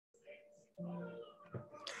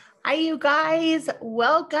Hi, you guys.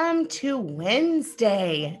 Welcome to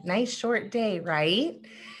Wednesday. Nice short day, right?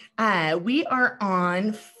 We are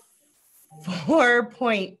on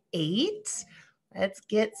 4.8. Let's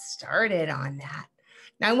get started on that.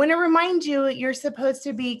 Now, I want to remind you, you're supposed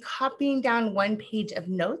to be copying down one page of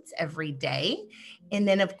notes every day. And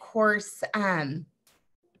then, of course, on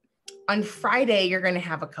Friday, you're going to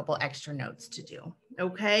have a couple extra notes to do,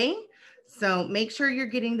 okay? So make sure you're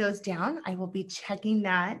getting those down. I will be checking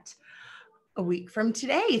that a week from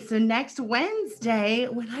today. So next Wednesday,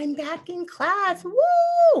 when I'm back in class,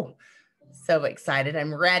 woo! So excited,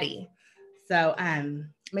 I'm ready. So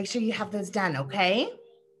make sure you have those done, okay?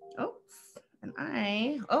 Oops,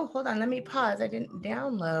 hold on, let me pause. I didn't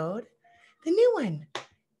download the new one.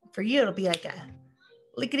 For you, it'll be like a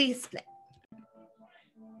lickety split.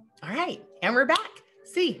 All right, and we're back.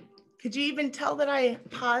 See, could you even tell that I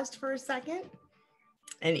paused for a second?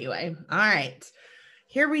 Anyway, all right,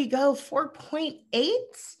 here we go, 4.8.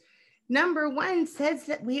 Number 1 says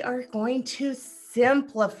that we are going to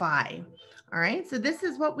simplify. All right, so this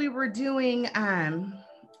is what we were doing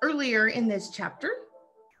earlier in this chapter.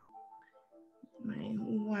 My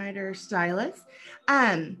wider stylus.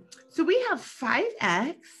 So we have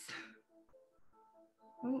 5x.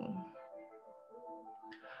 Oh.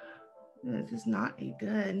 This is not a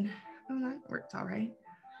good, that works all right.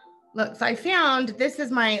 Look, so I found, this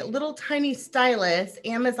is my little tiny stylus,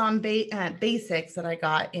 Amazon Basics that I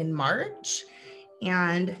got in March.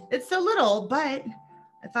 And it's so little, but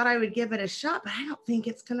I thought I would give it a shot, but I don't think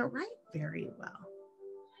it's gonna write very well.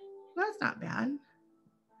 That's not bad.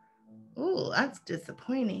 Oh, that's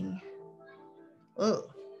disappointing. Oh,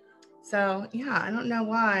 so yeah, I don't know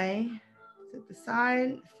why. Is it the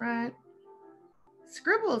side, front?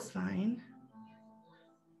 Scribble's fine.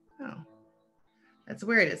 Oh, that's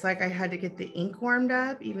weird. It's like I had to get the ink warmed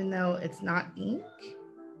up, even though it's not ink.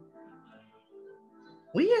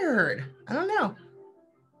 Weird. I don't know.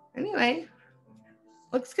 Anyway,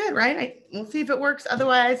 looks good, right? We'll see if it works.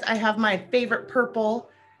 Otherwise, I have my favorite purple.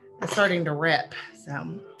 It's starting to rip.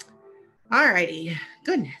 So, all righty.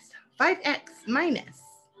 Goodness. 5x minus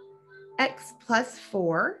x plus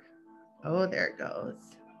 4. Oh, there it goes.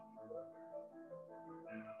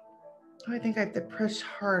 Oh, I think I have to push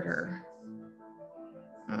harder.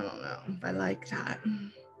 I don't know if I like that.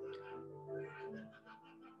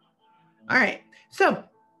 All right. So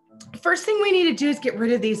first thing we need to do is get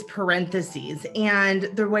rid of these parentheses.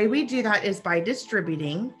 And the way we do that is by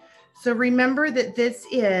distributing. So remember that this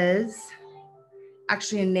is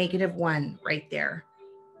actually a -1 right there.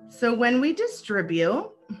 So when we distribute,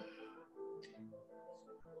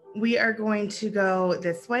 we are going to go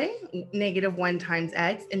this way, -1 times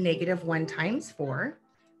x and -1 times 4.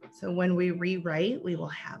 So when we rewrite, we will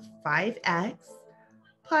have 5x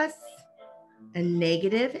plus a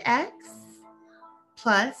 -x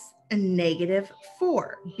plus a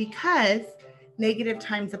 -4, because negative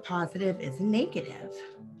times a positive is a negative,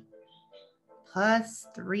 plus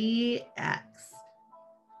 3x.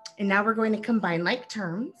 And now we're going to combine like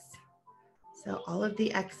terms. So all of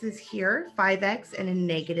the x's here, 5x and a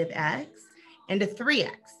 -x and a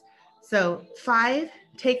 3x. So 5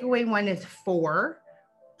 take away 1 is 4,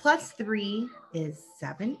 plus 3 is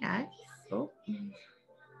 7x. Oh,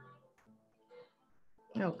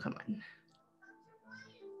 come on.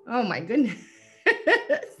 Oh my goodness.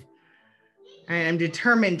 I'm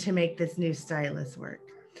determined to make this new stylus work.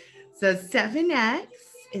 So 7x,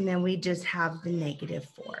 and then we just have the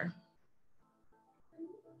 -4.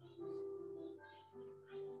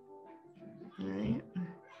 All right,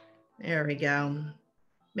 there we go.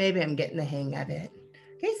 Maybe I'm getting the hang of it.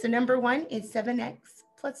 Okay, so number 1 is 7x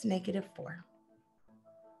plus -4.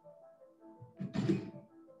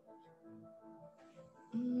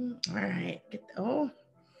 All right,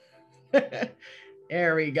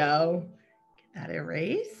 there we go. Get that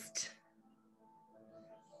erased.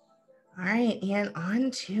 All right, and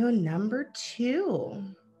on to number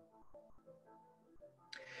 2.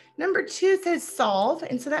 Number 2 says solve,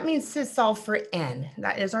 and so that means to solve for n.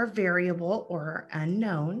 That is our variable or our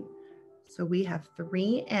unknown. So we have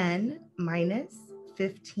 3n minus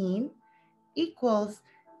 15 equals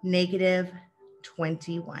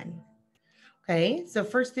 -21. Okay, so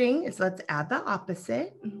first thing is let's add the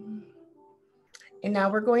opposite. And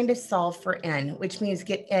now we're going to solve for n, which means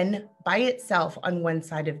get n by itself on one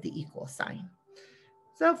side of the equal sign.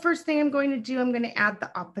 So first thing I'm going to do, I'm going to add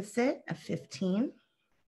the opposite of 15.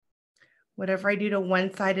 Whatever I do to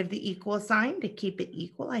one side of the equal sign, to keep it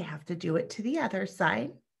equal, I have to do it to the other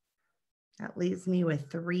side. That leaves me with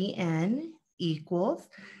 3n equals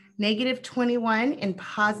 -21 and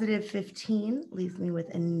 +15 leaves me with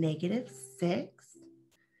a -6.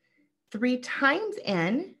 3 times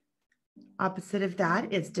n, opposite of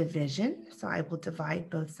that is division. So I will divide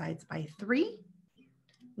both sides by 3.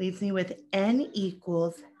 Leaves me with n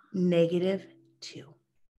equals -2.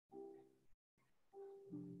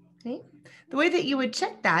 Okay. The way that you would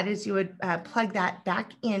check that is you would plug that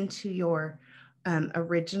back into your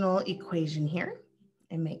original equation here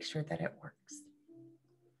and make sure that it works.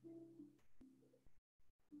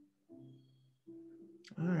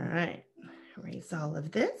 All right, erase all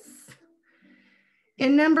of this.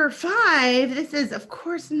 In number 5, this is, of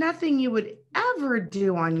course, nothing you would ever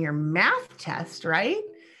do on your math test, right?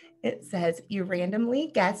 It says you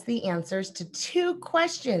randomly guess the answers to 2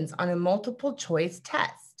 questions on a multiple choice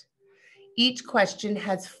test. Each question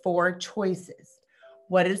has 4 choices.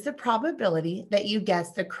 What is the probability that you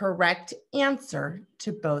guess the correct answer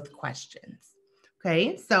to both questions?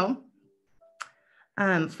 Okay, so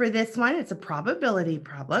for this one, it's a probability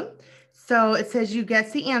problem. So it says you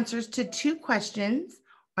guess the answers to 2 questions.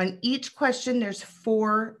 On each question, there's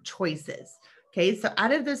 4 choices. Okay, so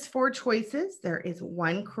out of those 4 choices, there is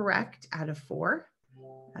 1 correct out of 4.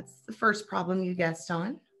 That's the first problem you guessed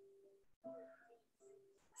on.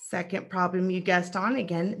 Second problem you guessed on,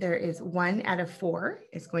 again, there is 1 out of 4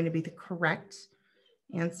 is going to be the correct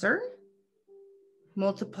answer.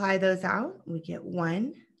 Multiply those out, we get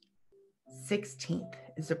 1/16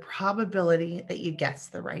 is the probability that you guess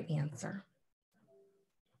the right answer.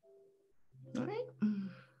 All right.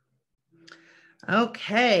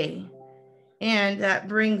 Okay, and that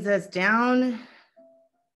brings us down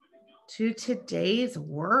to today's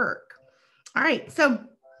work. All right, so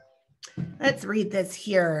let's read this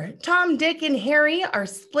here. Tom, Dick, and Harry are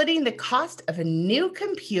splitting the cost of a new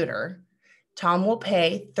computer. Tom will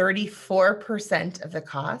pay 34% of the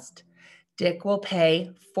cost. Dick will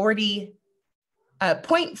pay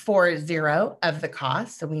 0.40 of the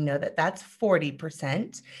cost. So we know that that's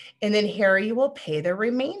 40%. And then Harry will pay the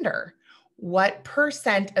remainder. What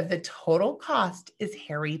percent of the total cost is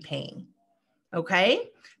Harry paying?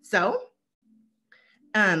 Okay, so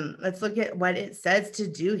let's look at what it says to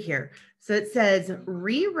do here. So it says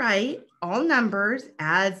rewrite all numbers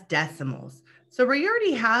as decimals. So we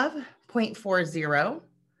already have 0.40.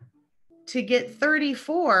 To get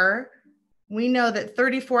 34, we know that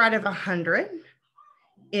 34 out of 100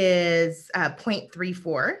 is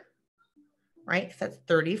 0.34, right? Because that's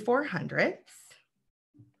 34 hundredths.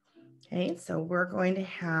 Okay, so we're going to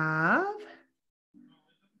have,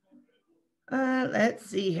 let's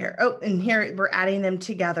see here. Oh, and here we're adding them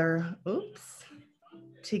together, oops,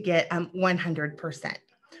 to get 100%.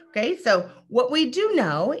 Okay, so what we do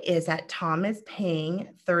know is that Tom is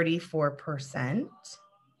paying 34%.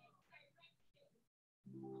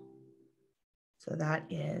 So that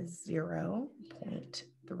is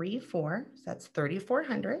 0.34, so that's 34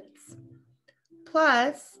 hundredths.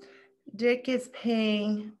 Plus, Dick is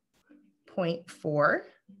paying 0.4.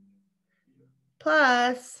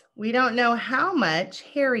 Plus, we don't know how much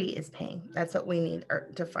Harry is paying. That's what we need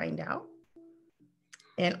to find out.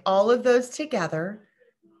 And all of those together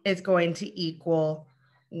is going to equal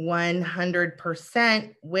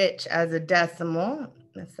 100%, which as a decimal,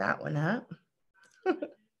 mess that one up,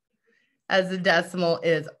 as a decimal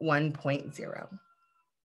is 1.0.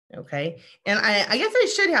 Okay, and I guess I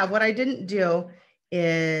should have, what I didn't do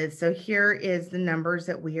is, so here is the numbers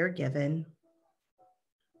that we are given.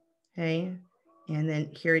 Okay, and then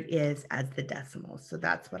here it is as the decimal. So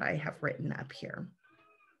that's what I have written up here.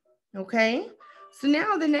 Okay, so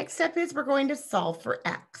now the next step is we're going to solve for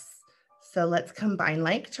X. So let's combine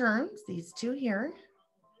like terms, these two here.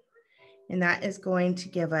 And that is going to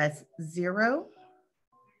give us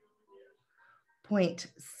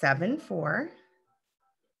 0.74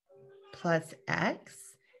 plus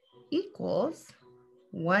X equals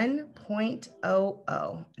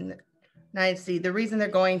 1.00. Now you see the reason they're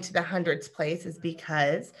going to the hundreds place is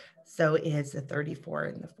because so is the 34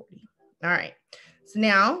 and the 40. All right, so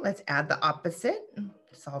now let's add the opposite,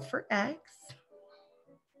 solve for X.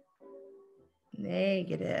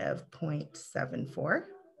 Negative 0.74.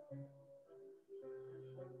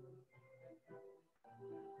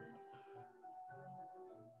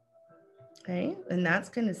 Okay, and that's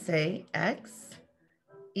going to say X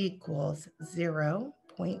equals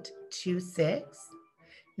 0.26.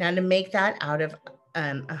 Now to make that out of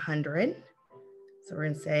 100, so we're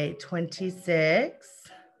going to say 26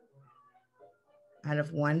 out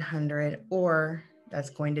of 100, or that's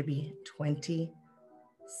going to be 26%.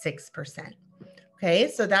 Okay,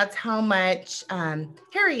 so that's how much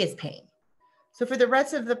Harry is paying. So for the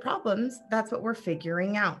rest of the problems, that's what we're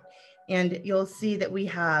figuring out. And you'll see that we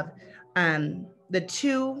have the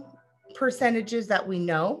 2 percentages that we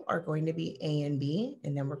know are going to be A and B,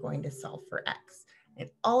 and then we're going to solve for X. And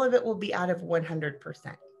all of it will be out of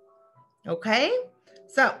 100%. Okay,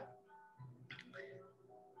 so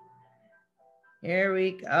here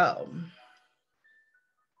we go.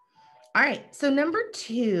 All right, so number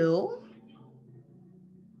 2.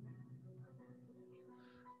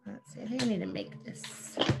 Let's see, I think I need to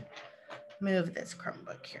move this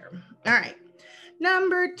Chromebook here. All right,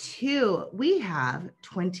 number 2, we have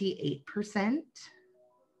 28%.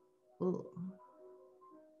 Ooh.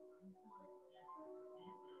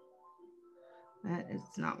 That is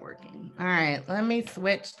not working. All right, let me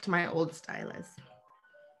switch to my old stylus.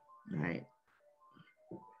 All right,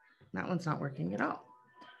 that one's not working at all.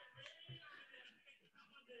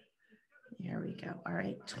 Here we go. All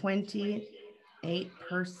right, 28%.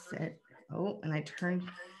 Oh, and I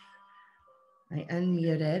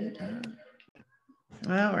unmuted.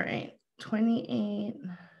 All right,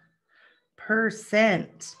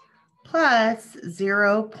 28% plus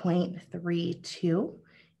 0.32,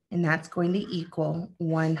 and that's going to equal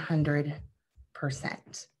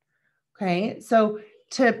 100%. Okay, so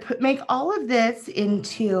to make all of this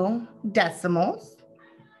into decimals,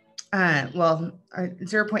 well, our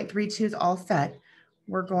 0.32 is all set.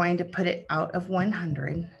 We're going to put it out of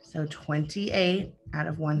 100. So 28 out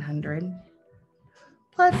of 100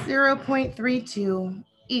 plus 0.32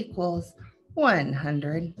 equals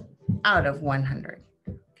 100 out of 100.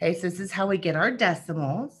 Okay, so this is how we get our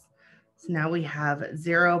decimals. So now we have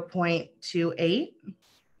 0.28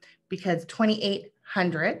 because 28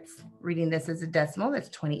 hundredths, reading this as a decimal, that's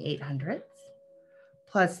 28 hundredths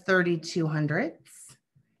plus 32 hundredths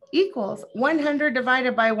equals 100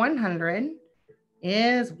 divided by 100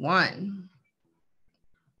 is 1.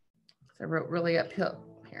 So I wrote really uphill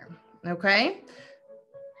here, okay?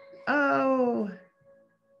 Oh,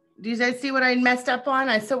 do you guys see what I messed up on?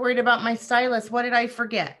 I'm so worried about my stylus. What did I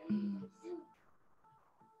forget?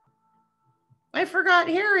 I forgot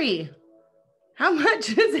Harry. How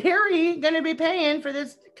much is Harry going to be paying for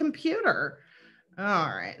this computer? All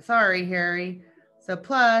right, sorry, Harry. So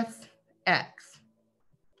plus X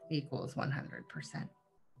equals 100%.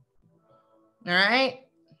 All right.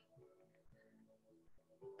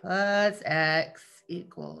 Plus X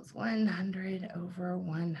equals 100 over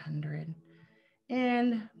 100.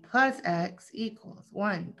 And plus X equals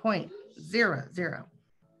 1.00.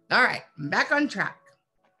 All right, I'm back on track.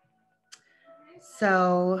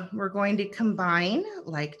 So we're going to combine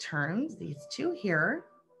like terms, these two here.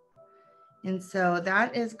 And so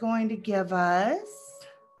that is going to give us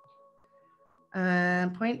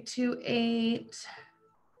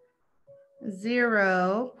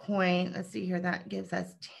 0.28, let's see here, that gives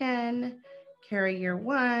us 10, carry your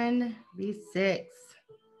 1, V6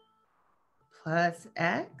 plus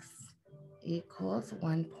X equals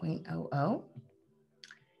 1.00.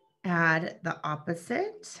 Add the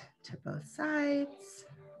opposite to both sides.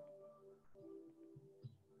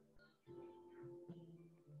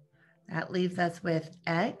 That leaves us with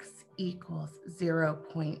X equals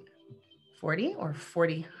 0.40 or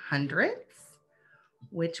 40 hundredths,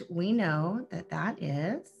 which we know that that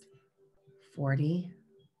is 40%.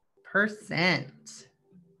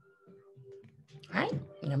 All right,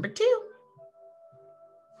 number 2.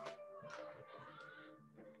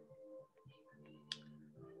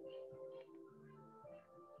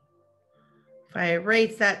 If I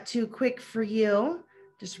erase that too quick for you,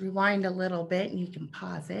 just rewind a little bit and you can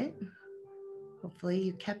pause it. Hopefully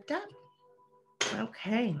you kept up.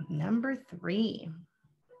 Okay, number 3.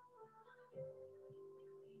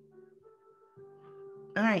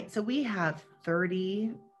 All right, so we have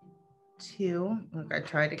 32. I'm gonna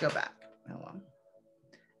try to go back. Oh well.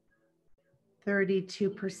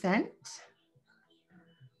 32%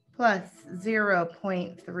 plus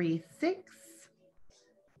 0.36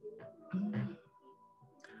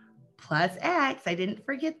 plus X, I didn't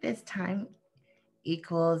forget this time,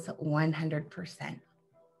 equals 100%.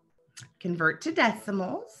 Convert to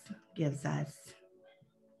decimals, gives us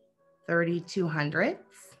 32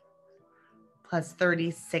 hundredths plus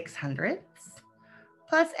 36 hundredths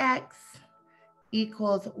plus X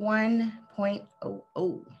equals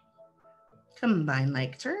 1.00. Combine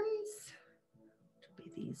like terms, which will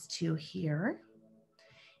be these two here.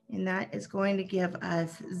 And that is going to give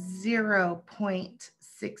us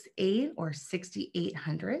 0.68 or 68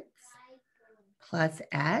 hundredths plus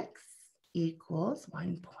X equals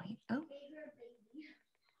 1.0.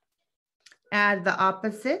 Add the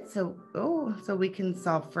opposite, so we can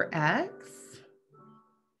solve for X.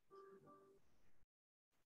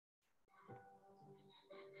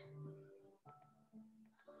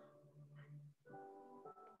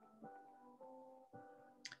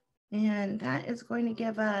 And that is going to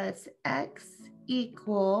give us x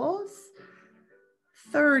equals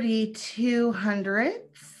 32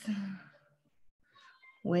 hundredths,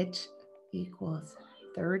 which equals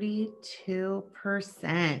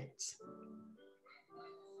 32%.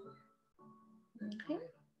 Okay,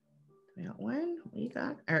 we got one,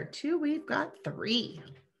 or two, we've got three.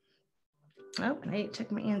 Oh, I didn't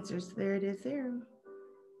check my answers. There it is there.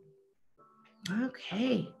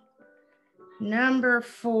 Okay, number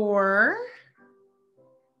 4.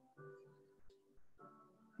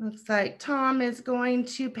 Looks like Tom is going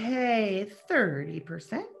to pay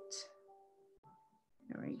 30%.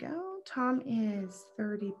 There we go. Tom is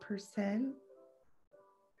 30%.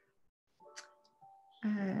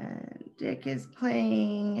 Dick is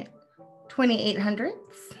paying 28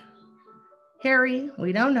 hundredths. Harry,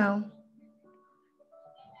 we don't know.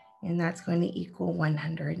 And that's going to equal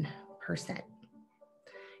 100%.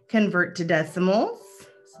 Convert to decimals.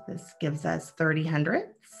 So this gives us 30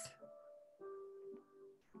 hundredths.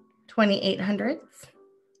 28 hundredths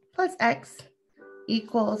plus x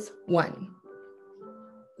equals 1,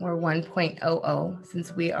 or 1.00,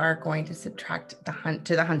 since we are going to subtract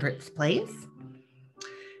to the hundredths place.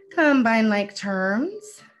 Combine like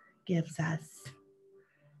terms gives us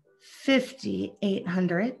 58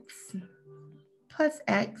 hundredths plus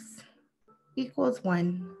x equals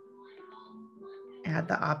 1. Add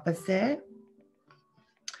the opposite.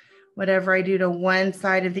 Whatever I do to one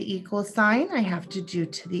side of the equal sign, I have to do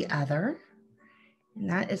to the other. And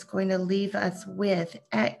that is going to leave us with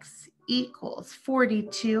x equals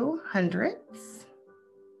 42 hundredths,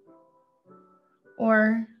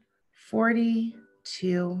 or 42%.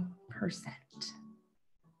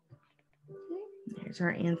 There's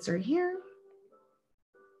our answer here.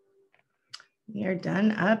 We are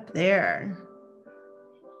done up there.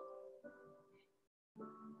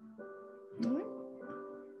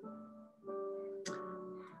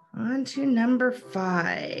 On to number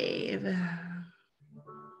 5.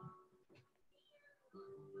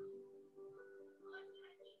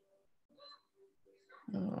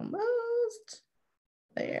 Almost.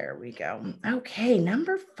 There we go. Okay,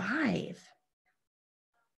 number 5.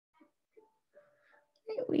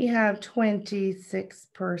 We have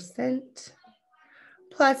 26%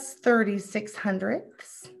 plus 36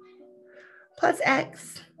 hundredths plus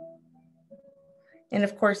x. And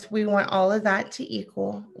of course, we want all of that to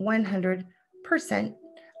equal 100%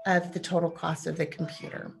 of the total cost of the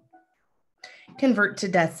computer. Convert to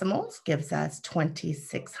decimals gives us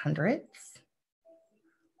 26 hundredths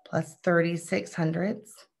plus 36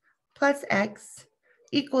 hundredths plus x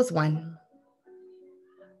equals 1.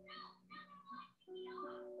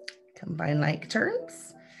 Combine like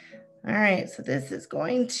terms. All right, so this is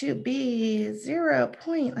going to be 0.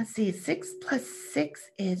 Let's see, 6 plus 6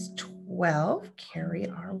 is 12. Carry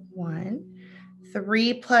our 1.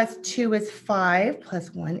 3 plus 2 is 5,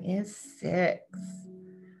 plus 1 is 6.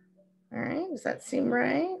 All right, does that seem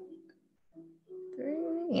right? 3,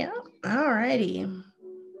 yeah, all righty.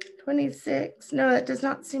 26, no, that does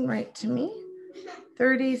not seem right to me.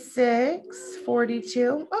 36,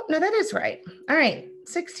 42, oh, no, that is right. All right,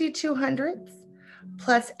 62 hundredths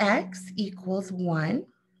plus x equals 1.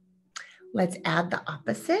 Let's add the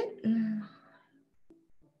opposite. And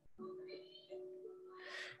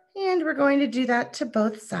we're going to do that to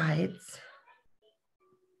both sides.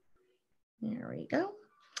 There we go.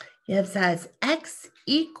 Gives us x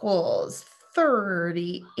equals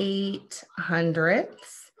 38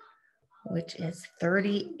 hundredths, which is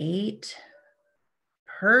 38%.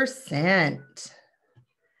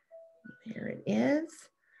 There it is.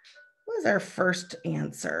 What was our first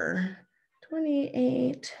answer?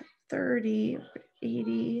 28, 30,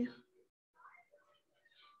 80.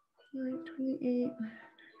 28.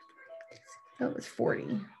 That was 40.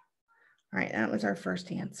 All right, that was our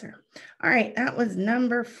first answer. All right, that was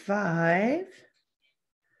number 5.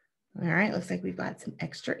 All right, looks like we've got some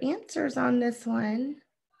extra answers on this one.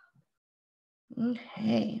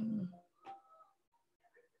 Okay.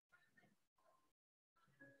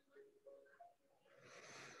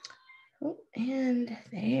 Oh, and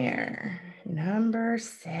there, number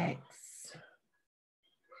 6.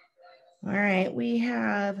 All right, we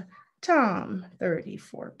have Tom,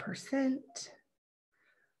 34%,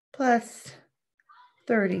 plus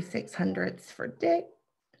 36 hundredths for Dick.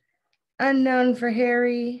 Unknown for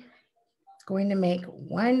Harry, it's going to make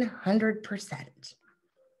 100%.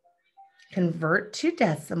 Convert to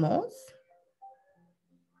decimals.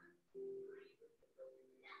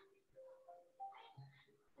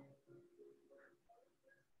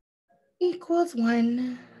 Equals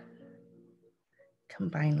 1.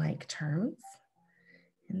 Combine like terms.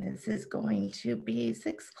 And this is going to be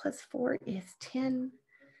 6 plus 4 is 10,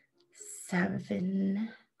 70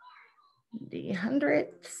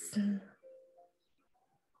 hundredths.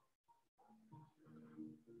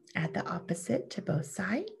 Add the opposite to both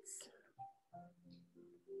sides.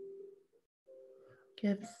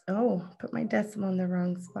 Gives, oh, put my decimal in the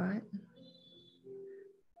wrong spot.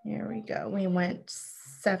 There we go. We went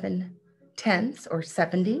 7 tenths or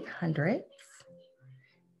 70 hundredths.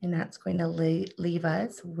 And that's going to leave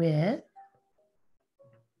us with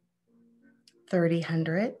 30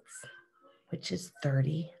 hundredths, which is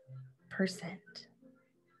 30%.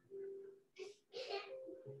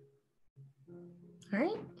 All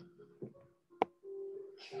right.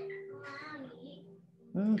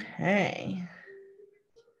 Okay.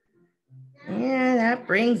 And that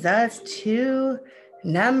brings us to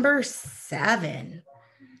number 7.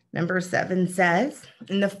 Number 7 says,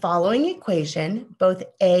 in the following equation, both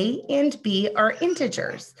A and B are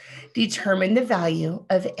integers. Determine the value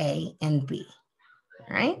of A and B.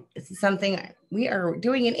 All right, this is something we are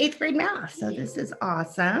doing in 8th grade math, so this is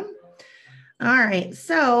awesome. All right,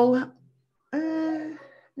 so I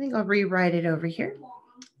think I'll rewrite it over here.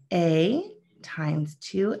 A times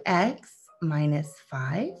 2x minus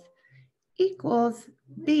 5 equals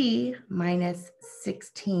B minus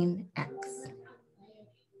 16x.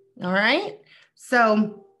 All right,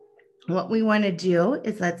 so what we want to do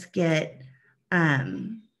is let's get,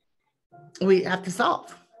 we have to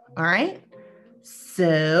solve. All right,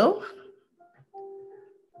 so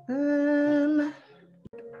all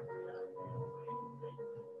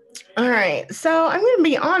right, so I'm going to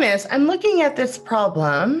be honest, I'm looking at this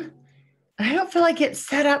problem. I don't feel like it's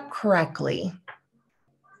set up correctly.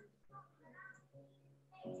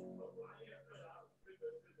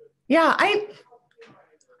 Yeah,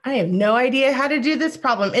 I have no idea how to do this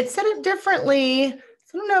problem. It's set up differently. So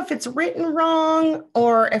I don't know if it's written wrong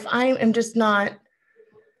or if I am just not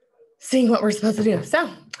seeing what we're supposed to do. So,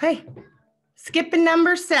 hey, skipping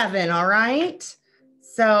number 7, all right?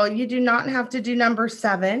 So you do not have to do number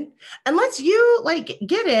 7 unless you like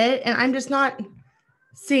get it and I'm just not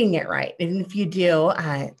seeing it right. And if you do,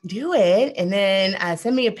 do it and then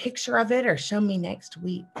send me a picture of it or show me next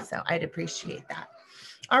week. So I'd appreciate that.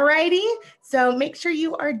 All righty, so make sure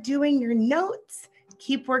you are doing your notes,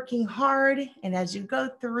 keep working hard, and as you go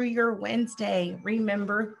through your Wednesday,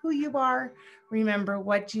 remember who you are, remember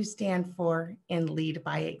what you stand for, and lead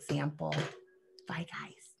by example. Bye,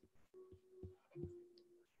 guys.